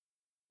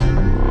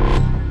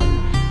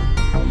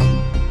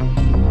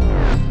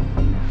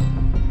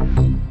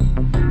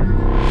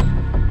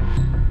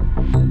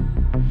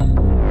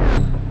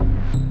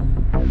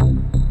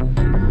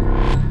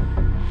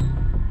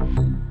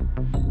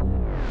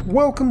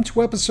welcome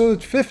to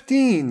episode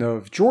 15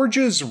 of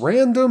George's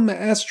Random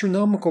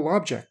Astronomical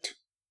Object.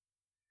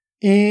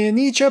 In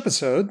each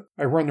episode,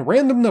 I run a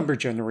random number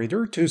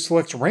generator to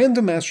select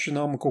random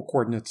astronomical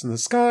coordinates in the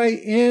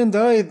sky, and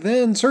I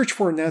then search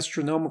for an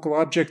astronomical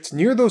object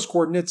near those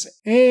coordinates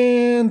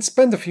and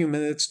spend a few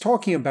minutes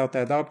talking about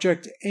that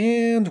object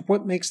and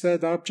what makes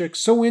that object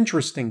so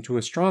interesting to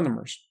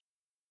astronomers.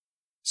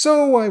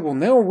 So I will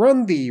now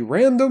run the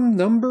random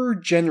number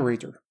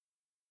generator.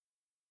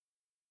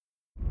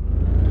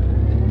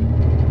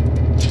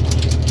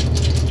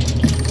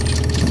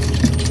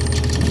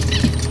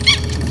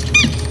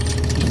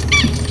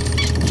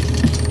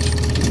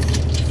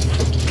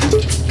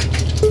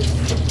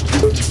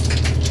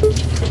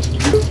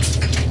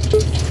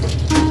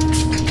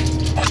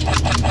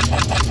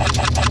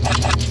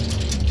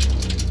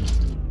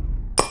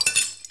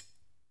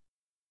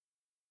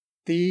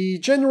 The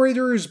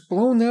generator has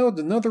blown out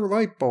another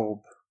light bulb.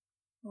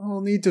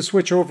 I'll need to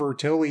switch over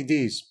to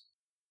LEDs.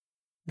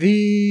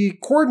 The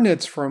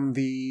coordinates from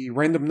the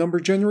random number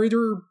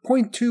generator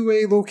point to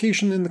a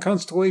location in the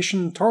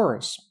constellation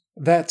Taurus.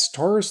 That's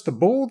Taurus the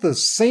Bull, the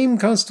same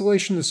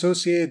constellation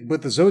associated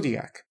with the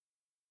zodiac.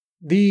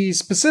 The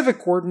specific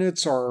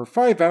coordinates are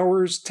 5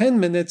 hours, 10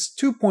 minutes,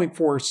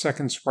 2.4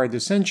 seconds right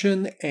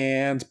ascension,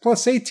 and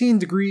plus 18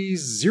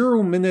 degrees,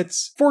 0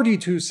 minutes,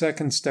 42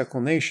 seconds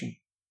declination.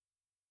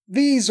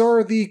 These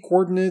are the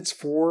coordinates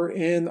for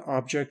an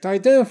object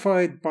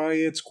identified by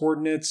its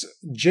coordinates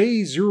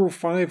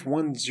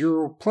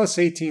J0510 plus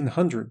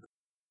 1800.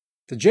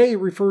 The J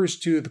refers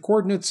to the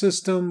coordinate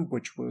system,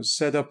 which was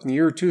set up in the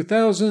year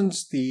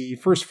 2000. The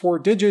first 4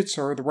 digits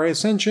are the right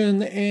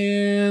ascension,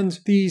 and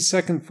the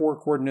second 4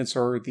 coordinates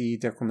are the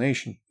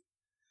declination.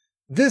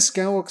 This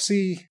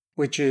galaxy,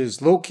 which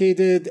is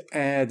located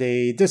at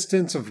a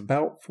distance of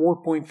about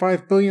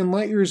 4.5 billion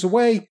light years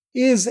away,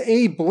 is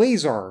a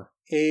blazar,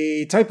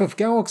 a type of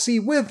galaxy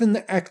with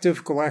an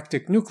active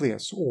galactic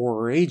nucleus,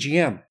 or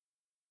AGN.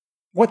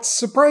 What's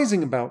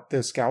surprising about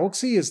this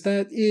galaxy is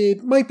that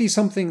it might be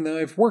something that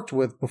I've worked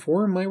with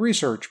before in my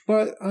research,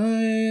 but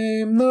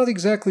I'm not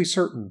exactly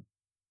certain.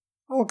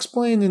 I'll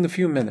explain in a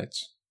few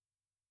minutes.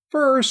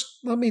 First,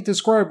 let me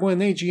describe what an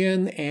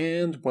AGN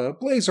and what a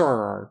blazar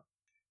are.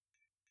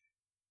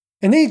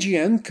 An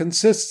AGN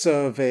consists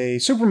of a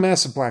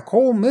supermassive black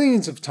hole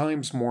millions of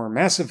times more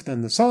massive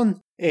than the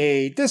Sun,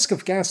 a disk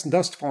of gas and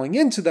dust falling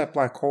into that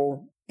black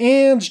hole,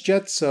 and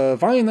jets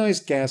of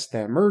ionized gas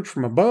that emerge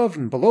from above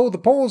and below the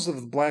poles of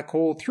the black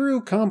hole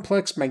through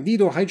complex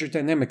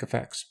magnetohydrodynamic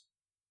effects.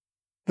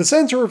 The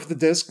center of the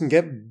disk can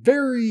get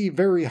very,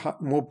 very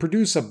hot and will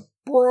produce a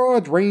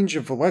broad range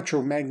of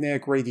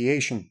electromagnetic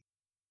radiation.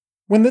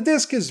 When the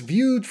disk is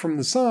viewed from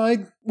the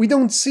side, we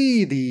don't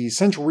see the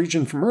central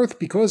region from Earth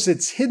because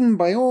it's hidden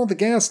by all the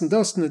gas and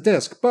dust in the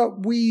disk,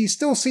 but we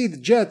still see the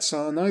jets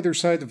on either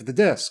side of the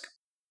disk.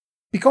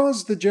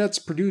 Because the jets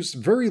produce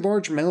very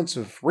large amounts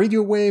of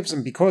radio waves,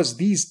 and because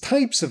these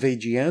types of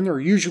AGN are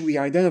usually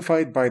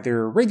identified by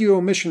their radio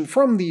emission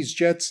from these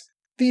jets,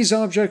 these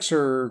objects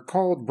are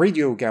called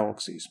radio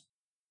galaxies.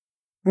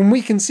 When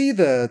we can see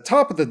the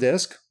top of the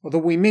disk, although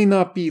we may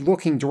not be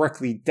looking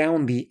directly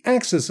down the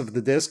axis of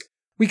the disk,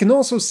 we can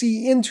also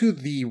see into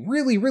the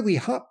really, really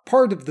hot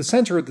part of the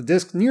center of the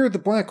disk near the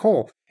black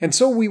hole, and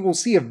so we will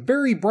see a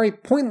very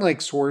bright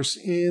point-like source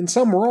in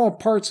some or all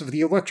parts of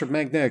the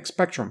electromagnetic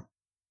spectrum.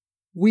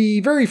 We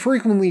very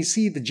frequently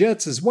see the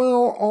jets as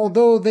well,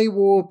 although they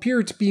will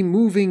appear to be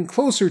moving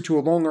closer to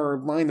along our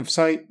line of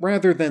sight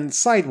rather than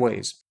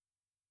sideways.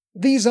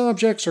 These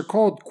objects are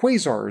called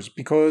quasars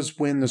because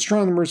when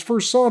astronomers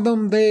first saw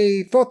them,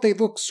 they thought they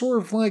looked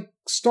sort of like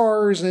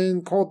stars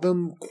and called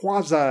them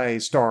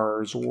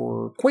quasi-stars,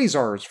 or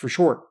quasars for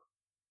short.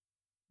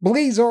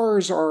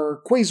 Blazars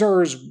are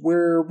quasars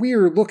where we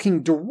are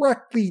looking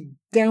directly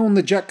down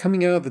the jet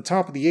coming out of the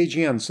top of the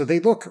AGN, so they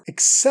look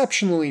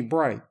exceptionally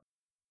bright.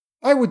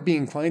 I would be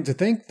inclined to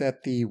think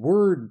that the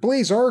word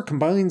blazar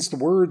combines the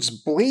words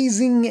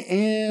blazing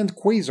and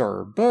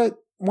quasar, but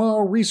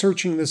while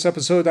researching this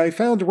episode, I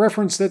found a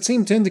reference that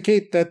seemed to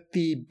indicate that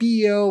the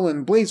BL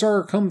in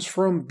blazar comes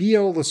from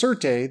BL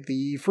Lacertae,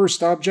 the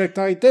first object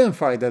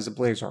identified as a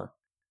blazar.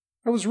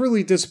 I was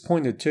really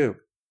disappointed too.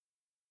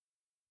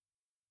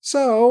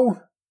 So,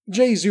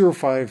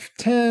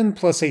 J0510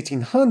 plus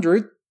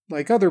 1800,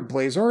 like other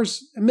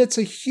blazars, emits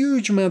a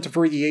huge amount of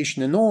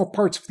radiation in all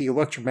parts of the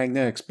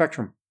electromagnetic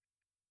spectrum.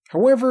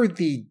 However,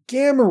 the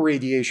gamma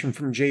radiation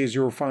from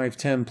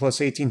J0510 plus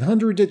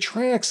 1800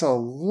 attracts a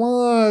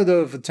lot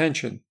of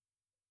attention.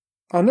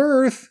 On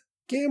Earth,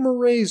 gamma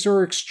rays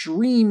are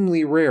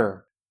extremely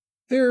rare.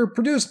 They're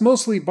produced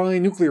mostly by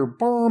nuclear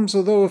bombs,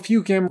 although a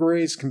few gamma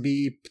rays can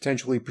be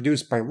potentially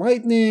produced by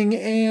lightning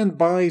and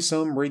by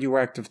some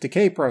radioactive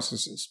decay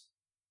processes.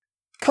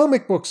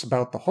 Comic books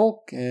about the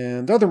Hulk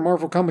and other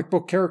Marvel comic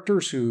book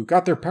characters who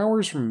got their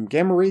powers from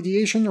gamma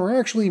radiation are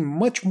actually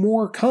much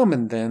more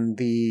common than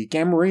the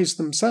gamma rays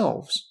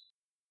themselves.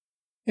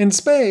 In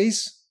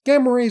space,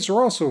 gamma rays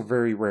are also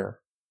very rare.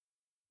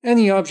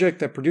 Any object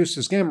that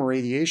produces gamma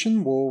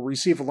radiation will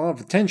receive a lot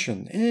of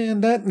attention,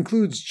 and that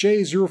includes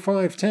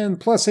J0510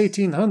 plus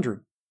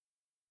 1800.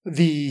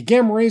 The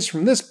gamma rays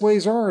from this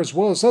blazar, as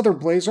well as other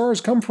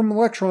blazars, come from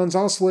electrons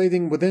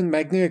oscillating within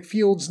magnetic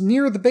fields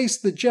near the base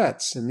of the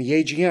jets in the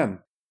AGN.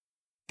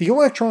 The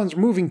electrons are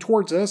moving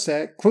towards us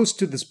at close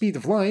to the speed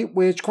of light,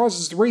 which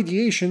causes the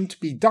radiation to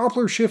be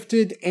Doppler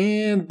shifted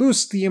and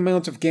boosts the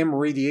amount of gamma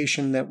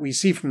radiation that we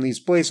see from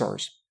these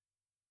blazars.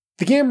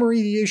 The gamma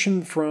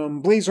radiation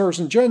from blazars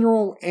in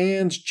general,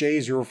 and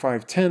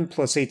J0510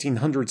 plus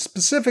 1800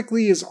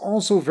 specifically, is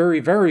also very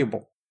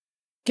variable.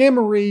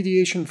 Gamma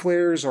radiation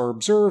flares are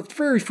observed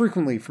very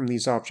frequently from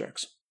these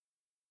objects.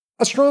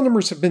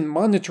 Astronomers have been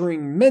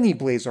monitoring many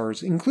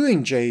blazars,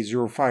 including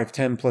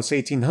J0510 plus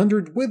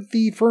 1800, with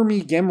the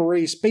Fermi Gamma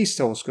Ray Space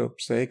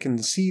Telescope, so they can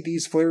see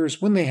these flares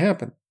when they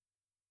happen.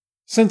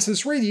 Since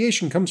this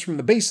radiation comes from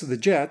the base of the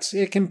jets,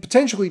 it can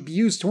potentially be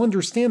used to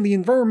understand the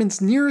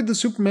environments near the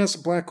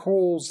supermassive black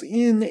holes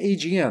in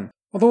AGN,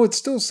 although it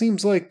still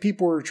seems like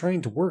people are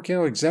trying to work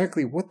out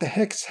exactly what the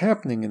heck is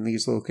happening in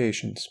these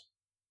locations.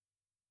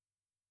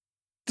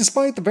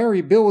 Despite the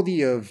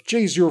variability of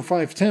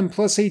J0510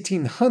 plus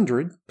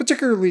 1800,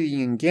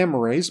 particularly in gamma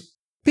rays,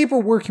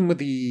 people working with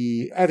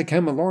the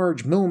Atacama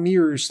Large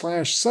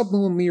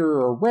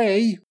Millimeter/Submillimeter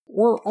Array,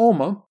 or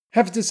ALMA,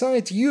 have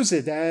decided to use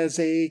it as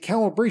a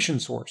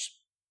calibration source.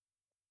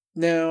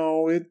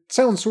 Now, it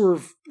sounds sort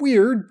of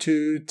weird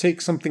to take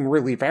something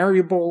really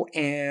variable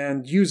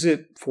and use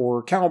it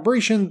for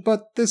calibration,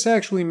 but this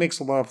actually makes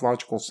a lot of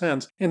logical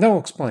sense, and I'll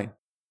explain.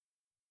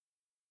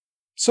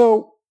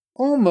 So,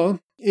 ALMA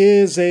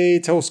is a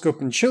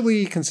telescope in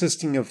Chile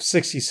consisting of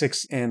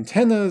 66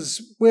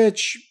 antennas,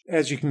 which,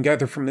 as you can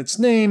gather from its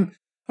name,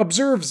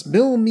 observes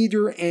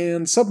millimeter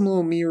and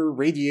submillimeter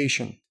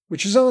radiation,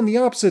 which is on the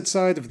opposite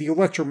side of the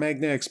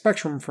electromagnetic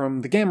spectrum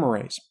from the gamma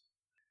rays.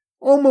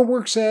 ALMA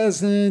works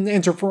as an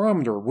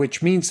interferometer,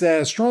 which means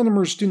that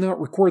astronomers do not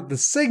record the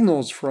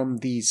signals from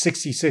the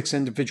 66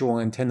 individual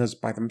antennas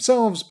by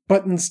themselves,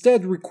 but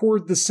instead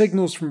record the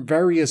signals from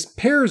various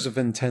pairs of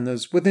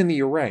antennas within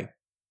the array.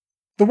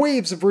 The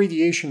waves of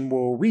radiation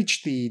will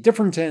reach the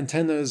different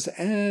antennas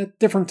at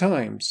different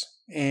times,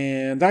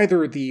 and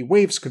either the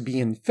waves could be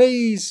in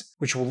phase,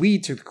 which will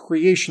lead to the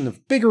creation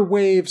of bigger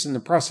waves in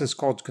a process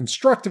called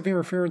constructive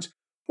interference,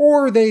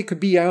 or they could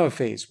be out of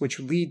phase, which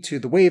would lead to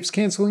the waves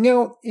canceling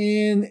out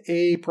in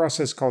a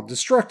process called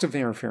destructive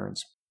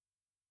interference.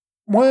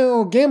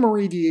 While gamma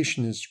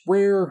radiation is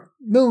rare,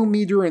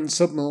 millimeter and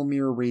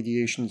submillimeter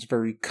radiation is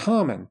very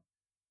common.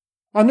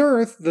 On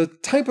Earth, the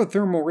type of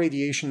thermal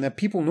radiation that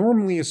people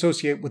normally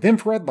associate with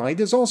infrared light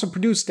is also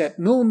produced at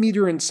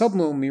millimeter and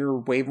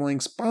submillimeter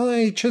wavelengths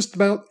by just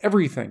about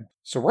everything.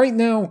 So right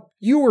now,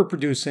 you are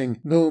producing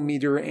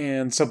millimeter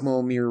and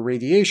submillimeter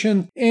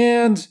radiation,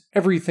 and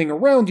everything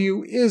around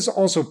you is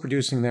also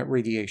producing that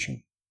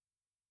radiation.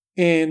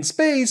 In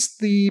space,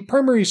 the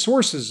primary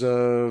sources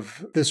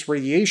of this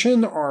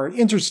radiation are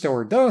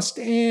interstellar dust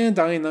and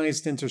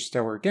ionized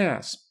interstellar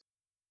gas.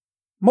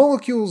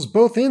 Molecules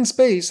both in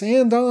space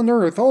and on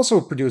Earth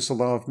also produce a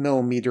lot of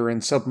millimeter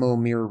and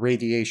submillimeter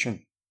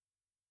radiation.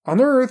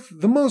 On Earth,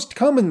 the most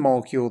common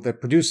molecule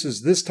that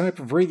produces this type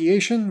of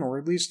radiation, or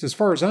at least as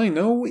far as I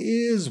know,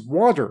 is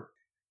water.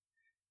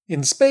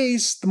 In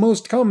space, the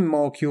most common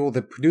molecule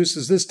that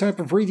produces this type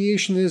of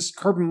radiation is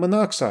carbon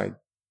monoxide.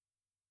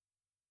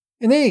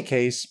 In any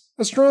case,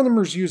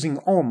 astronomers using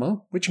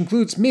ALMA, which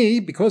includes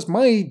me because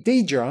my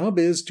day job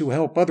is to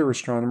help other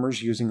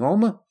astronomers using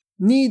ALMA,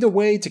 need a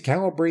way to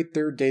calibrate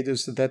their data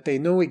so that they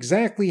know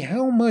exactly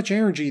how much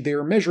energy they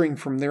are measuring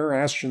from their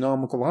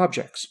astronomical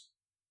objects.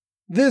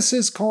 This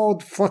is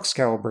called flux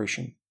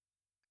calibration.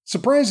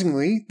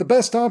 Surprisingly, the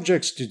best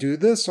objects to do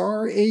this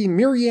are a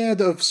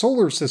myriad of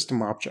solar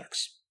system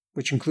objects,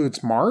 which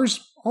includes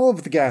Mars, all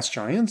of the gas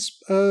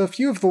giants, a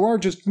few of the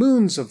largest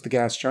moons of the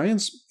gas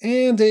giants,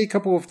 and a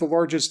couple of the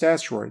largest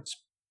asteroids.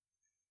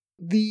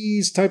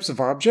 These types of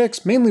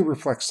objects mainly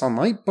reflect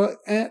sunlight, but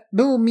at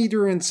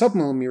millimeter and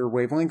submillimeter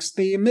wavelengths,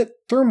 they emit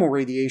thermal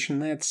radiation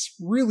that's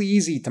really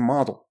easy to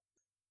model.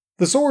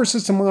 The solar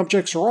system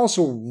objects are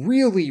also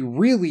really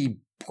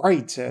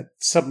bright at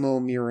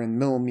submillimeter and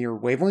millimeter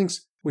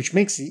wavelengths, which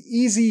makes it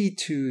easy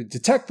to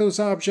detect those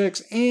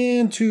objects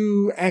and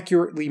to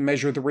accurately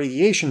measure the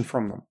radiation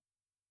from them.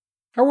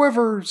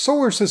 However,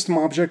 solar system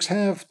objects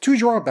have two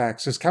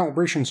drawbacks as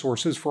calibration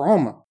sources for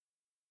ALMA.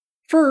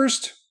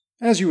 First,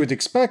 as you would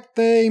expect,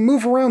 they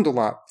move around a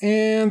lot,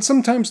 and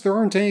sometimes there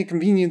aren't any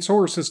convenient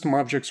solar system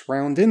objects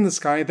around in the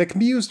sky that can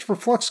be used for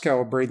flux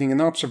calibrating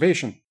and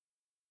observation.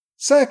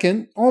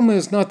 Second, ALMA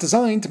is not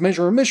designed to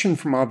measure emission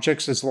from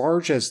objects as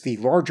large as the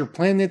larger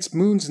planets,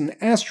 moons, and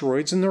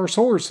asteroids in our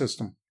solar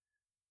system.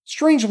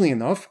 Strangely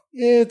enough,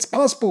 it's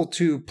possible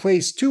to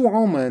place two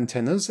ALMA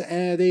antennas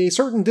at a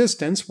certain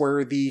distance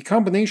where the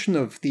combination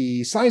of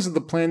the size of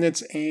the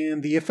planets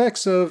and the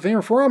effects of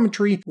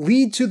interferometry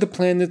lead to the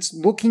planets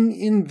looking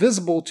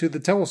invisible to the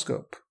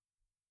telescope.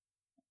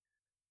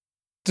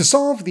 To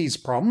solve these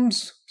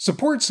problems,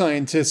 support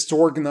scientists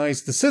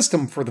organized a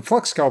system for the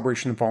flux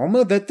calibration of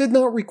ALMA that did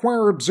not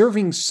require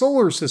observing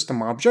solar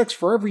system objects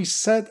for every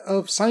set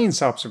of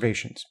science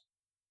observations.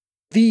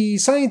 The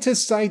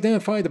scientists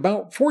identified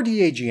about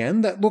 40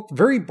 AGN that looked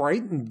very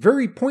bright and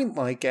very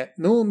point-like at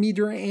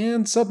millimeter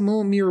and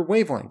submillimeter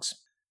wavelengths.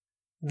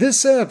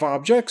 This set of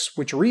objects,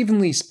 which are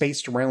evenly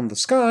spaced around the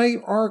sky,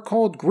 are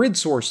called grid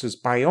sources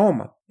by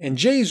ALMA, and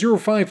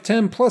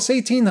J0510 plus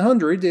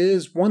 1800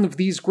 is one of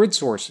these grid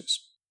sources.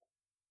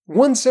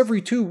 Once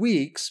every 2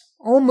 weeks,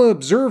 ALMA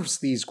observes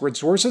these grid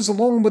sources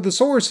along with a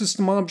solar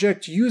system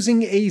object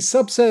using a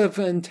subset of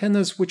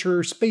antennas which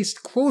are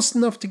spaced close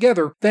enough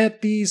together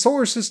that the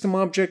solar system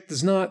object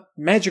does not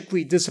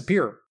magically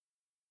disappear.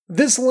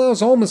 This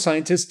allows ALMA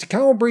scientists to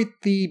calibrate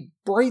the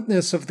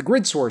brightness of the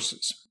grid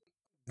sources.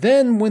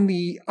 Then, when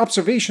the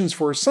observations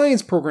for a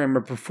science program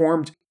are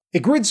performed, a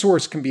grid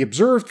source can be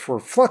observed for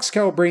flux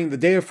calibrating the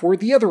data for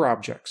the other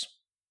objects.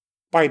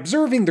 By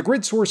observing the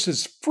grid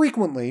sources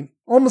frequently,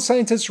 ALMA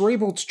scientists are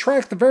able to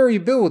track the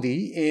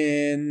variability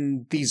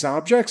in these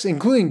objects,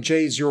 including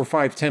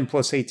J0510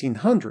 plus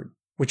 1800,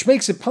 which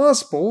makes it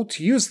possible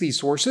to use these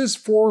sources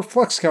for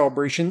flux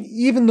calibration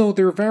even though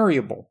they're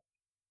variable.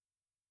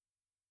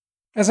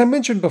 As I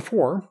mentioned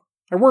before,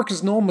 I work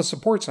as an ALMA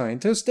support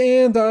scientist,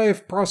 and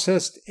I've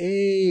processed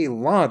a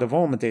lot of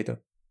ALMA data.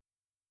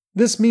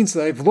 This means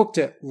that I've looked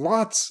at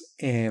lots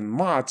and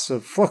lots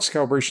of flux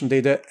calibration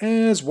data,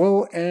 as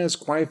well as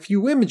quite a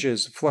few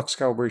images of flux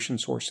calibration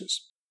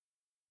sources.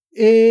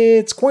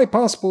 It's quite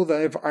possible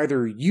that I've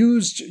either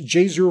used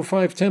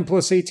J0510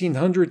 plus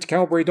 1800 to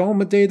calibrate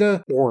ALMA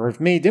data, or I've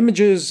made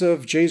images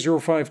of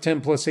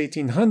J0510 plus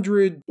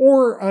 1800,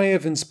 or I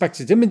have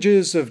inspected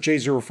images of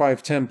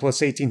J0510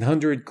 plus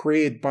 1800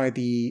 created by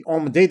the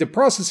ALMA data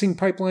processing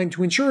pipeline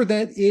to ensure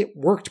that it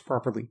worked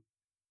properly.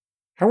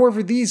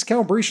 However, these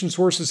calibration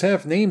sources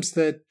have names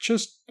that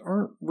just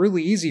aren't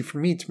really easy for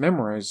me to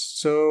memorize,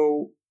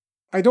 so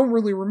I don't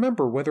really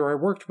remember whether I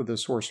worked with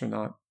this source or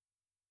not.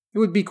 It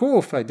would be cool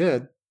if I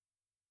did.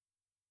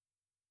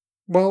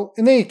 Well,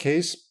 in any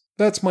case,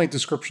 that's my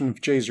description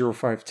of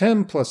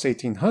J0510 plus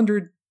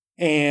 1800,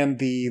 and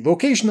the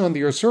location on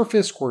the Earth's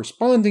surface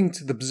corresponding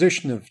to the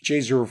position of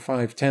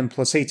J0510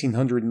 plus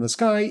 1800 in the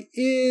sky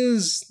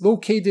is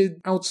located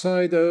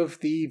outside of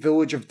the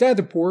village of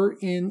Dadapur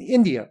in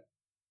India.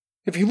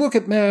 If you look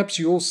at maps,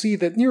 you'll see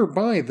that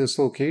nearby this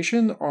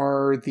location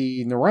are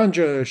the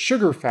Naranja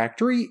Sugar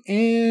Factory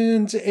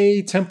and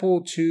a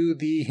temple to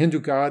the Hindu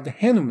god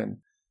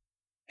Hanuman.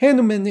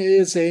 Hanuman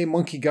is a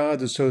monkey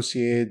god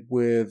associated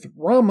with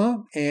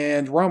Rama,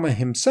 and Rama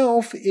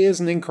himself is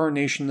an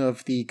incarnation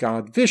of the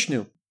god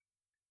Vishnu.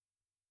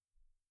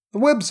 The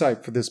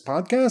website for this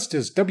podcast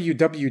is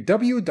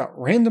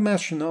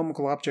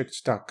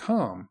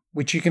www.randomastronomicalobjects.com,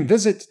 which you can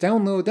visit to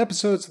download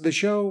episodes of the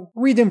show,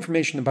 read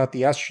information about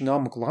the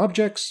astronomical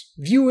objects,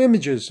 view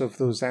images of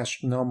those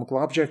astronomical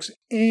objects,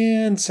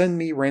 and send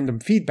me random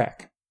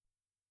feedback.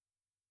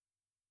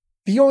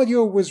 The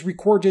audio was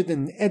recorded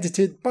and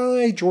edited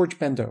by George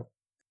Bendo.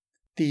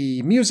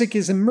 The music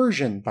is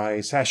Immersion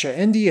by Sasha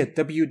Endy at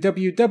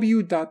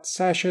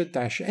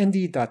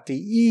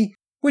www.sasha-endy.de,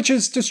 which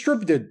is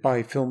distributed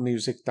by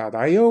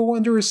filmmusic.io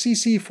under a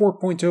CC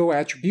 4.0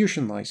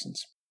 attribution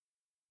license.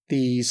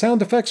 The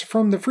sound effects are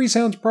from the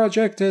Freesound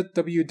project at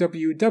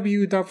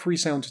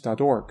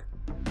www.freesound.org.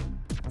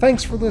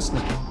 Thanks for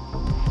listening.